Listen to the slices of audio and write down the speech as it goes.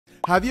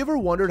Have you ever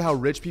wondered how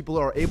rich people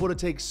are able to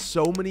take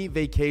so many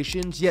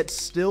vacations yet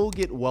still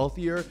get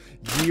wealthier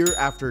year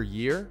after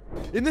year?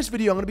 In this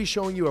video, I'm going to be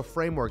showing you a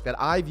framework that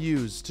I've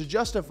used to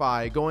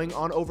justify going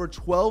on over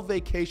 12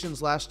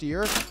 vacations last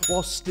year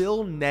while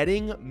still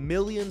netting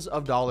millions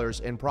of dollars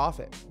in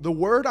profit. The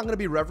word I'm going to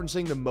be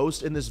referencing the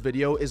most in this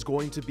video is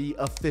going to be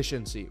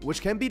efficiency,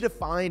 which can be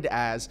defined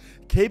as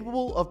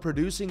capable of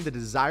producing the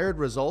desired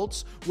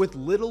results with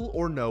little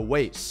or no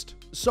waste.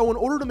 So in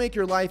order to make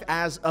your life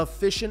as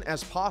efficient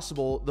as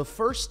possible, the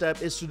first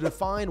step is to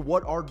define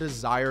what our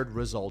desired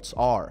results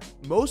are.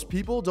 Most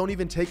people don't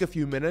even take a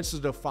few minutes to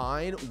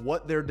define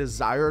what their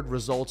desired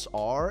results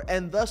are,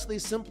 and thus they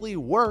simply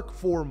work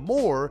for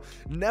more,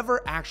 never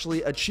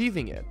actually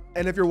achieving it.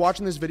 And if you're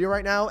watching this video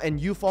right now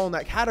and you fall in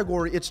that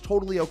category, it's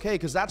totally okay,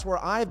 because that's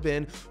where I've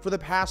been for the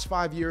past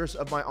 5 years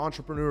of my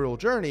entrepreneurial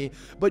journey,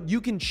 but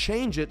you can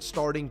change it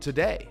starting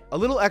today. A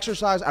little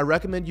exercise I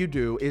recommend you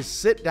do is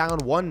sit down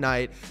one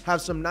night,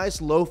 have some nice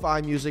lo-fi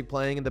music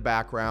playing in the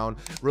background,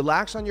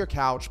 relax on your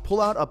couch,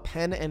 pull out a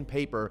pen and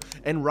paper,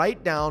 and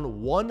write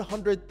down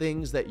 100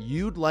 things that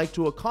you'd like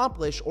to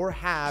accomplish or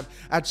have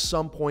at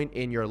some point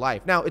in your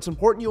life. Now, it's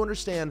important you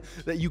understand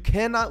that you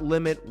cannot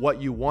limit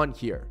what you want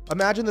here.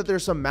 Imagine that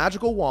there's some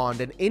magical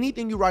wand and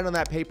anything you write on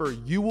that paper,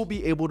 you will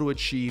be able to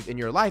achieve in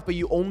your life, but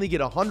you only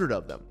get 100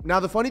 of them. Now,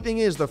 the funny thing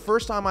is, the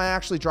first time I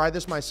actually tried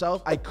this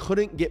myself, I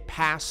couldn't get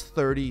past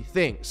 30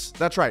 things.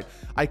 That's right.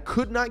 I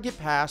could not get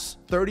past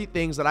 30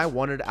 things that I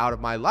wanted out of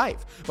my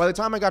life. By the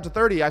time I got to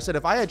 30, I said,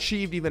 if I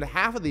achieved even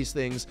half of these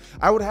things,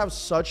 I would have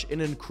such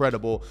an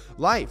incredible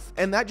life.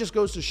 And that just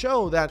goes to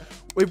show that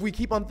if we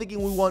keep on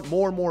thinking we want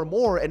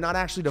more and not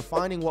actually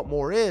defining what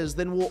more is,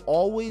 then we'll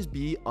always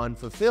be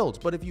unfulfilled.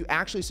 But if you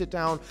actually sit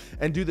down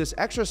and do this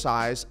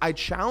exercise, I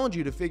challenge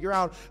you to figure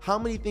out how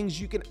many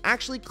things you can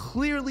actually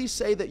clearly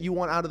say that you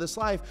want out of this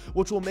life,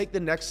 which will make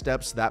the next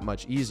steps that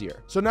much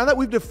easier. So now that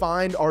we've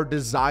defined our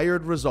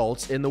desired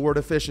results in the word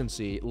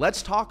efficiency,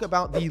 let's talk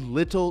about the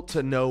little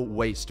to no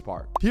waste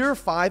part. Here are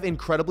 5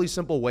 incredibly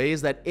simple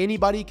ways that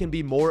anybody can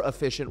be more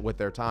efficient with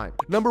their time.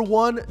 Number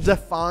 1,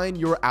 define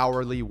your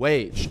hourly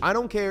wage. I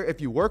don't care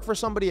if you work for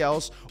somebody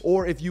else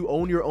or if you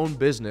own your own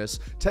business,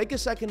 take a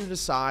second to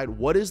decide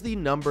what is the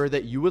number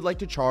that you would like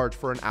to charge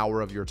for an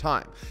hour of your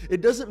time.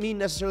 It doesn't mean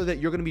necessarily that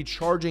you're going to be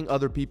charging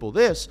other people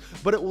this,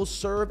 but it will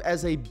serve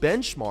as a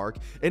benchmark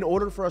in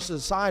order for us to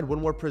decide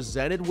when we're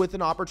presented with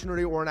an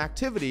opportunity or an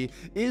activity,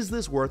 is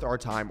this worth our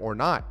time or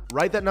not?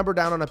 Write that number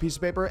down on a piece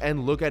of paper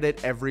and look at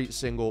it every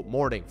single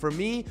morning. For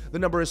me, the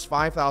number is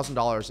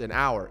 $5,000 an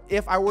hour.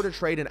 If I were to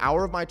trade an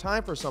hour of my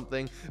time for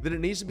something, then it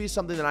needs to be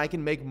something that I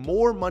can make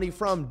more money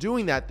from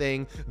doing that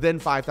thing than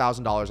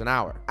 $5,000 an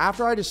hour.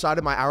 After I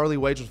decided my hourly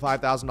wage was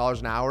 $5,000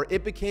 an hour,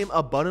 it became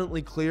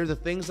abundantly clear the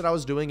things that I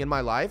was doing in my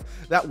life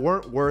that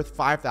weren't worth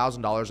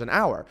 $5,000 an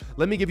hour.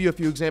 Let me give you a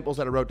few examples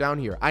that I wrote down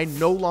here. I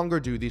no longer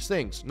do these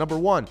things. Number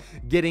 1,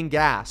 getting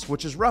gas,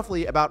 which is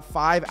roughly about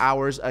 5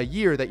 hours a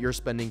year that you're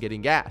spending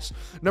getting gas.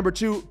 Number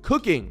 2,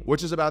 cooking,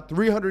 which is about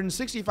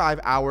 365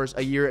 hours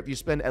a year if you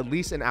spend at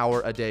least an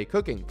hour a day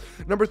cooking.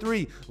 Number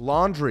 3,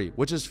 laundry,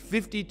 which is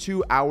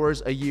 52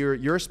 hours a year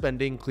you're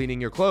spending cleaning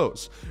your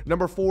clothes.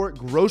 Number 4,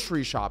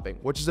 grocery shopping,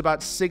 which is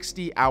about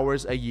 60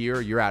 hours a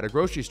year you're at a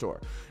grocery store.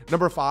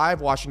 Number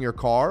 5, washing your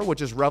car,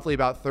 which is roughly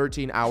about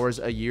 13 hours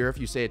a year if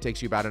you say it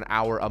takes you about an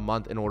hour a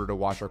month in order to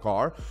wash your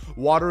car.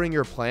 Watering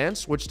your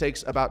plants, which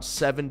takes about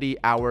 70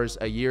 hours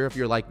a year if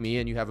you're like me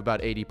and you have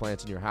about 80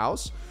 plants in your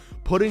house.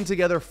 Putting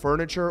together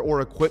furniture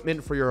or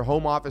equipment for your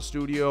home office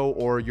studio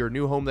or your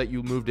new home that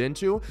you moved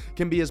into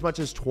can be as much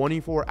as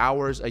 24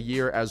 hours a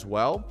year as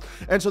well.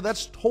 And so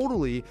that's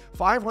totally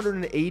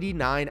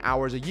 589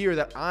 hours a year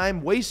that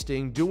I'm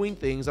wasting doing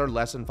things that are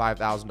less than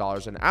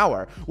 $5,000 an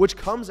hour, which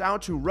comes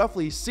out to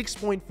roughly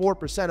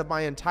 6.4% of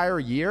my entire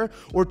year,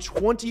 or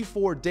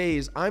 24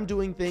 days I'm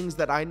doing things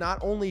that I not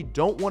only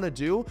don't want to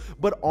do,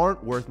 but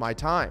aren't worth my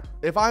time.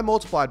 If I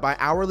multiplied my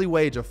hourly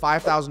wage of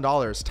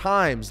 $5,000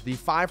 times the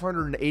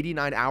 589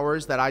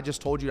 hours that I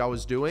just told you I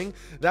was doing,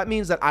 that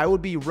means that I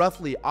would be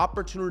roughly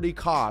opportunity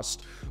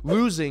cost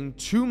losing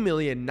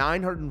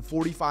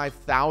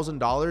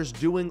 $2,945,000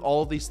 doing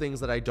all of these things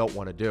that I don't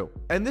want to do.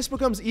 And this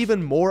becomes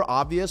even more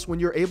obvious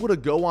when you're able to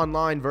go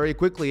online very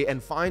quickly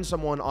and find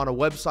someone on a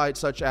website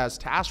such as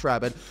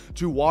TaskRabbit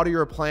to water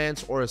your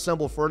plants or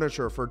assemble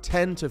furniture for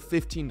 $10 to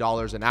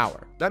 $15 an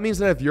hour. That means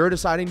that if you're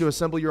deciding to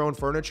assemble your own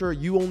furniture,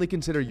 you only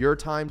consider your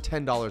time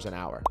 $10 an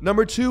hour.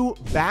 Number 2,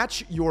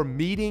 batch your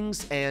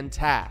meetings and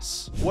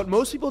tasks. What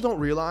most people don't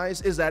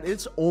realize is that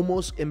it's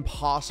almost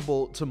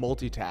impossible to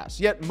multitask,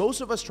 yet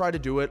most of us try to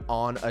do it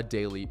on a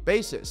daily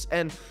basis.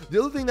 And the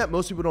other thing that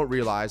most people don't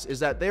realize is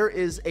that there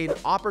is an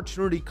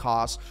opportunity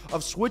cost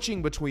of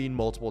switching between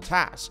multiple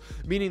tasks,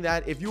 meaning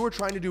that if you were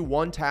trying to do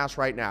one task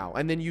right now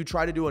and then you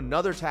try to do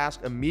another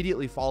task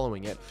immediately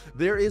following it,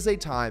 there is a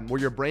time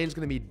where your brain's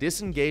going to be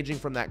disengaging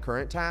from that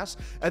current task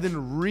and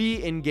then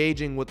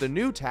re-engaging with the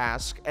new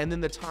task, and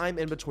then the time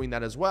in between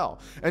that as well.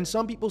 And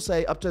some people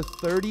say up to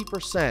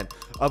 30%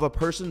 of a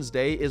person's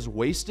day is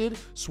wasted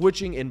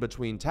switching in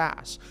between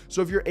tasks.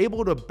 So if you're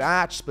able to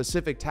batch batch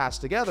specific tasks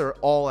together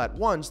all at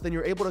once, then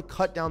you're able to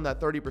cut down that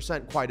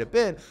 30% quite a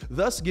bit,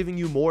 thus giving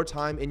you more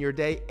time in your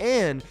day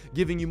and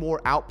giving you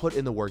more output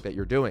in the work that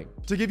you're doing.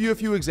 To give you a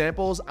few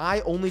examples,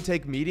 I only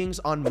take meetings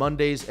on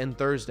Mondays and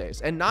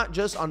Thursdays, and not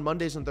just on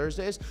Mondays and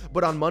Thursdays,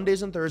 but on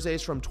Mondays and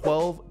Thursdays from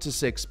 12 to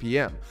 6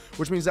 p.m.,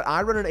 which means that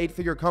I run an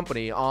 8-figure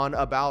company on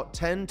about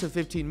 10 to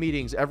 15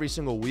 meetings every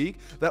single week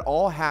that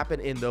all happen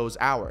in those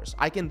hours.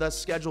 I can thus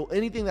schedule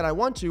anything that I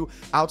want to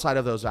outside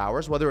of those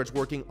hours, whether it's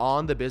working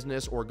on the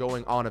business or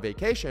going on a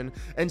vacation,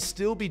 and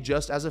still be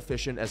just as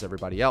efficient as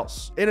everybody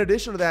else. In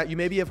addition to that, you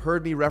maybe have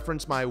heard me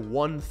reference my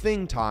one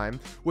thing time,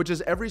 which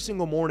is every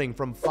single morning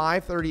from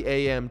 5:30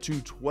 a.m.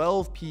 to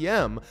 12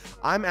 p.m.,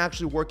 I'm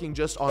actually working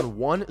just on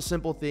one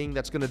simple thing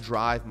that's going to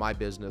drive my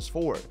business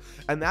forward.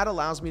 And that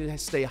allows me to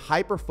stay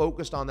hyper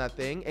focused on that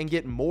thing and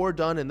get more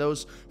done in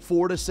those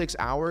 4 to 6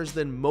 hours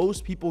than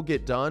most people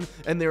get done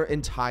in their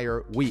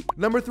entire week.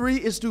 Number 3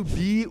 is to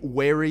be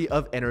wary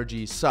of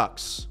energy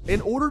sucks.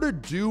 In order to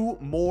do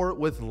more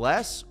with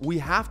less, we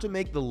have to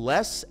make the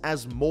less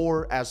as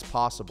more as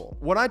possible.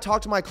 When I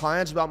talk to my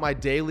clients about my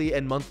daily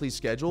and monthly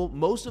schedule,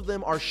 most of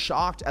them are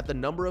shocked at the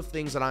number of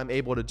things that I'm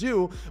able to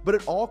do, but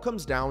it all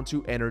comes down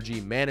to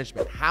energy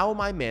management. How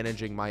am I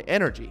managing my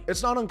energy?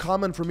 It's not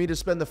uncommon for me to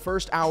spend the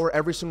first hour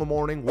every single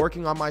morning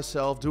working on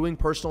myself, doing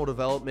personal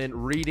development,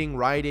 reading,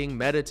 writing,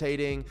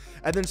 meditating,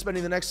 and then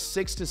spending the next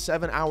 6 to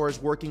 7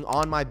 hours working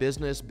on my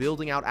business,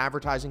 building out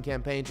advertising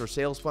campaigns or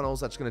sales funnels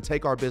that's going to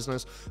take our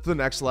business to the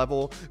next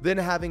level, then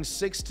having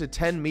 6 to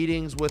 10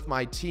 meetings with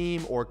my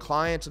team or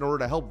clients in order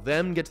to help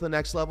them get to the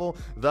next level,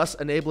 thus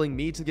enabling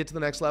me to get to the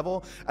next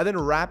level, and then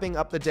wrapping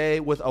up the day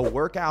with a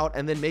workout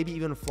and then maybe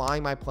even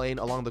flying my plane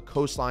along the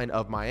coastline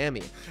of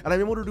Miami. And I'm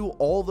able to do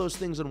all those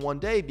things in one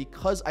day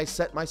because I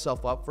set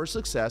myself up for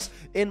success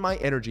in my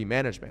energy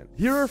management.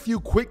 Here are a few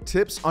quick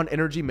tips on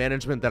energy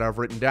management that I've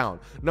written down.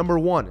 Number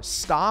 1,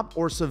 stop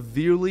or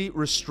severely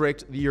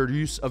restrict your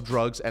use of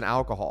drugs and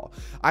alcohol.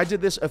 I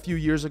did this a few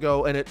years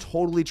ago and it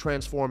totally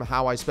transformed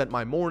how I spent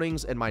my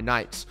mornings and my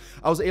nights.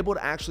 I was able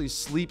to actually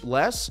sleep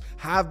less,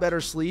 have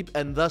better sleep,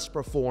 and thus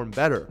perform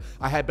better.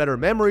 I had better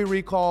memory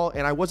recall,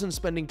 and I wasn't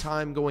spending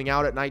time going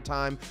out at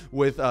nighttime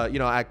with,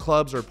 at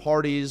clubs or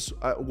parties,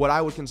 what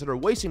I would consider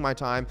wasting my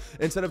time,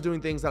 instead of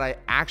doing things that I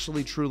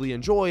actually truly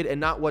enjoyed and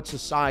not what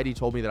society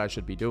told me that I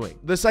should be doing.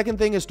 The second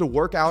thing is to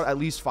work out at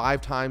least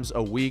 5 times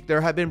a week.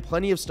 There have been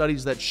plenty of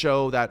studies that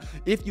show that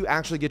if you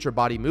actually get your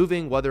body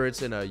moving, whether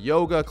it's in a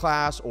yoga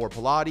class or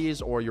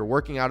Pilates, or you're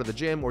working out at the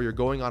gym, or you're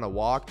going on a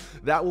walk,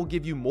 that will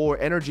give you more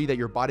energy that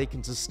your body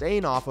can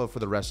sustain off of for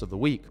the rest of the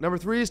week. Number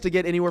 3 is to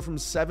get anywhere from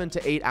 7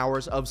 to 8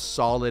 hours of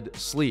solid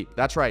sleep.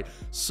 That's right,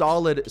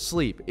 solid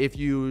sleep. If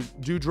you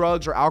do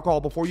drugs or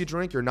alcohol before you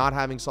drink, you're not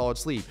having solid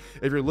sleep.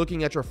 If you're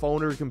looking at your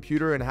phone or your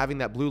computer and having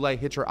that blue light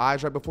hit your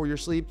eyes right before you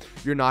sleep,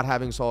 you're not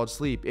having solid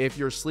sleep. If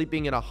you're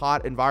sleeping in a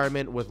hot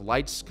environment with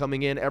lights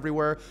coming in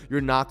everywhere,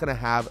 you're not going to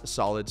have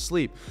solid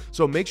sleep.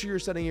 So make sure you're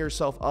setting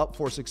yourself up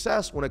for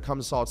success when it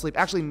comes to solid sleep.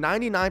 Actually,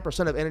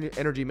 99% of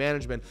energy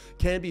management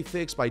can be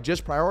fixed by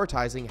just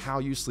prioritizing how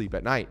you sleep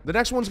at night. The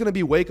next one's going to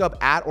be wake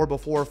up at or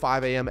before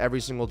 5 a.m.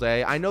 every single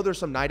day. I know there's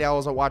some night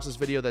owls that watch this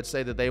video that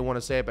say that they want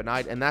to stay up at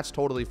night, and that's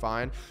totally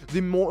fine.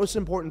 The most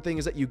important thing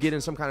is that you get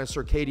in some kind of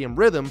circadian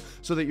rhythm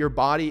so that your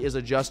body is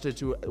adjusted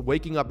to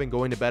waking up and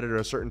going to bed at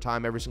a certain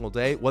time every single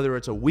day, whether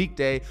it's a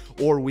weekday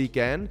or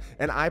weekend.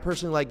 And I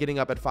personally like getting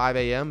up at 5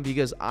 a.m.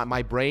 because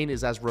my brain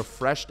is as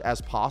refreshed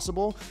as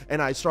possible,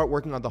 and I start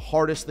working on the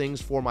hardest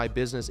things for my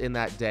business in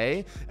that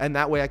day, and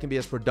that way I can be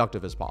as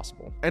productive as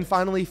possible. And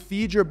finally,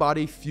 feed your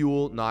body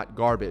fuel, not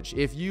garbage.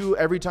 If you,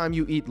 every time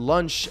you eat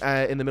lunch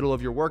in the middle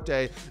of your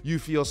workday, you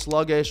feel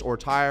sluggish or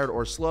tired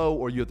or slow,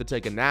 or you have to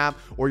take a nap,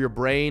 or your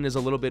brain is a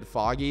little bit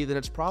foggy, then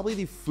it's probably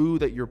the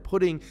food that you're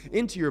putting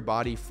into your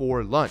body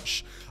for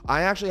lunch.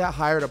 I actually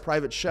hired a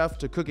private chef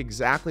to cook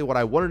exactly what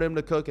I wanted him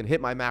to cook and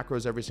hit my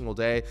macros every single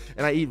day,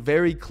 and I eat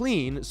very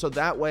clean so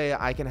that way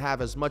I can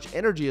have as much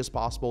energy as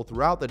possible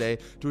throughout the day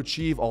to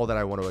achieve all that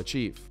I want to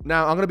achieve.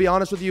 Now, I'm going to be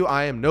honest with you,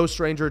 I am no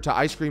stranger to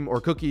ice cream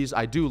or cookies.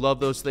 I do love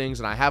those things,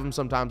 and I have them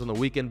sometimes on the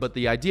weekend, but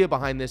the idea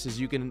behind this is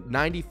you can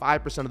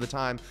 95% of the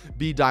time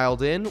be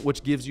dialed in,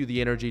 which gives you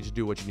the energy to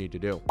do what you need to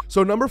do.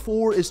 So number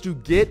 4 is to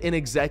get an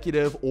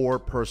executive or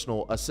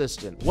personal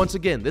assistant. Once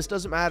again, this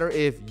doesn't matter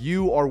if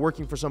you are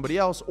working for somebody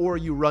else or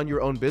you run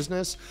your own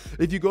business.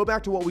 If you go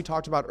back to what we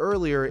talked about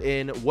earlier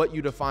in what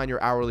you define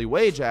your hourly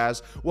wage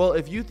as, well,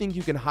 if you think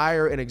you can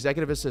hire an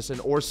executive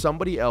assistant or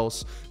somebody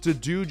else to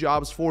do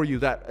jobs for you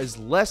that is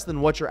less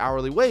than what your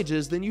hourly wage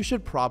is, then you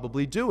should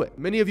probably do it.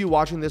 Many of you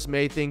watching this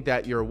may think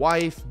that your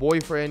wife,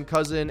 boyfriend,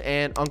 cousin,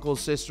 aunt, uncle,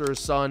 sister,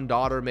 son,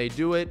 daughter may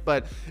do it,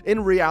 but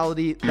in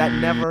reality, that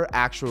never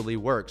actually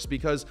works,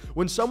 because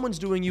when someone's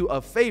doing you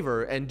a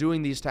favor and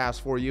doing these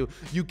tasks for you,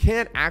 you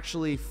can't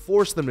actually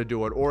force them to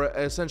do it or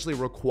essentially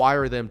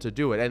require them to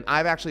do it. And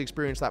I've actually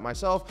experienced that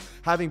myself,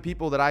 having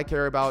people that I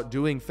care about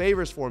doing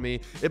favors for me.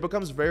 It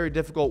becomes very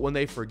difficult when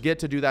they forget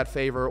to do that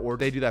favor or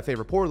they do that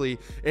favor poorly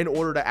in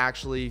order to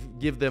actually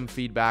give them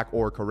feedback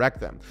or correct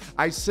them.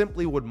 I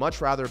simply would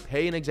much rather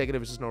pay an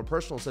executive assistant or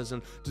personal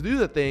assistant to do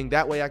the thing.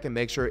 That way I can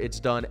make sure it's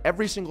done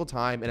every single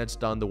time and it's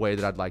done the way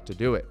that I'd like to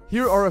do it.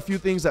 Here are a few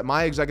things that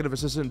my executive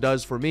assistant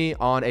does for me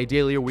on a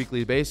daily or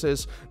weekly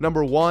basis.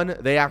 Number one,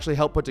 they actually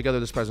help put together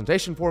this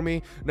presentation for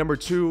me. Number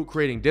two,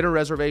 creating dinner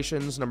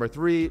reservations. Number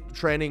three,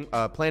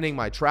 planning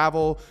my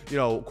travel,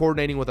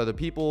 coordinating with other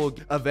people,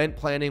 event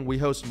planning. We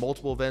host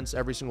multiple events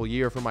every single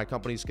year for my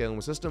company, Scaling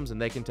with Systems, and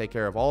they can take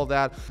care of all of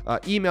that.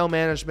 Email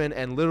management,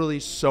 and literally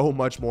so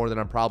much more that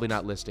I'm probably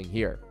not listing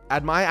here.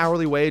 At my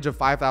hourly wage of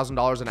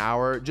 $5,000 an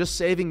hour, just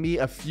saving me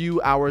a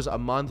few hours a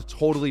month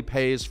totally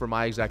pays for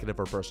my executive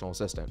or personal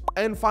assistant.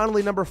 And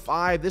finally, number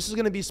five, this is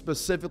going to be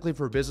specifically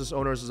for business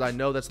owners, as I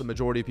know that's the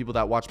majority of people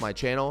that watch my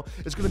channel.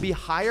 It's going to be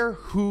hire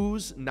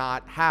who's,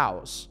 not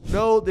hows.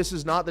 No, this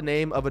is not the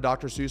name of a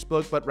Dr. Seuss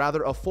book, but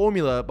rather a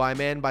formula by a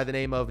man by the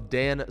name of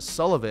Dan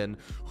Sullivan,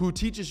 who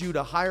teaches you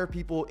to hire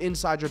people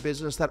inside your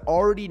business that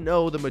already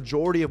know the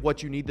majority of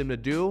what you need them to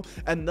do,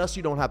 and thus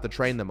you don't have to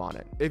train them on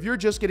it. If you're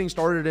just getting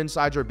started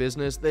inside your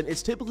business, then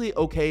it's typically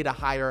okay to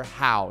hire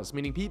hows,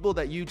 meaning people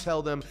that you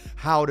tell them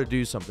how to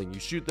do something. You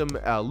shoot them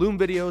Loom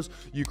videos,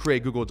 you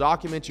create Google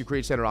documents, you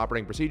create standard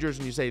operating procedures,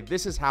 and you say,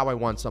 this is how I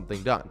want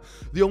something done.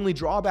 The only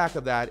drawback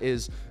of that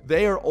is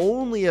they are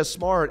only as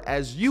smart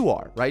as you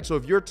are, right? So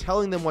if you're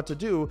telling them what to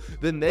do,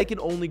 then they can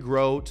only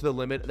grow to the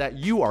limit that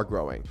you are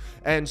growing.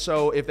 And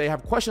so if they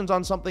have questions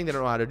on something, they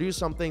don't know how to do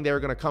something, they're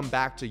going to come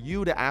back to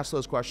you to ask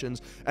those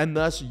questions, and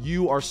thus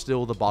you are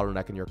still the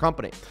bottleneck in your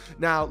company.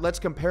 Now, let's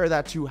compare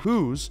that to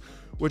who's,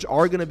 which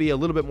are going to be a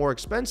little bit more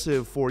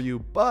expensive for you.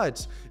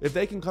 But if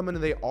they can come in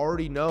and they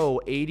already know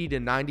 80 to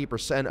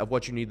 90% of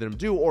what you need them to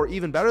do, or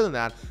even better than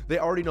that, they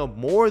already know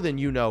more than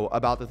you know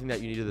about the thing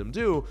that you needed them to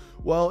do,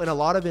 well, in a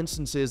lot of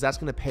instances, that's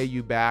going to pay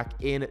you back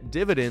in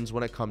dividends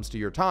when it comes to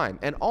your time,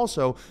 and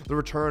also the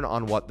return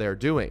on what they're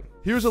doing.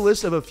 Here's a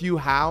list of a few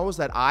hows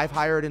that I've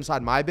hired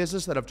inside my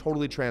business that have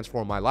totally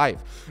transformed my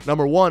life.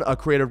 Number one, a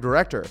creative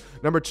director.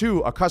 Number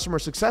two, a customer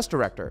success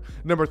director.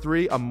 Number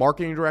three, a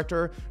marketing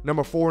director.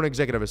 Number four, an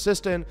executive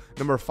assistant.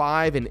 Number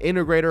five, an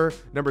integrator.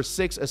 Number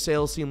six, a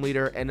sales team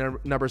leader. And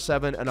number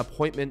seven, an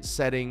appointment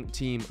setting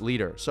team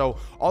leader. So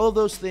all of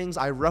those things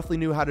I roughly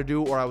knew how to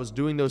do, or I was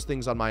doing those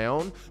things on my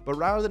own. But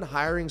rather than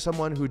hiring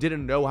someone who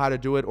didn't know how to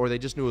do it, or they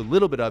just knew a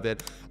little bit of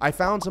it, I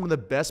found some of the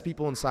best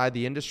people inside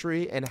the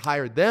industry and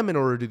hired them in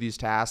order to do these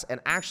tasks, and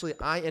actually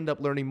I end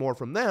up learning more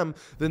from them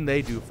than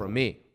they do from me.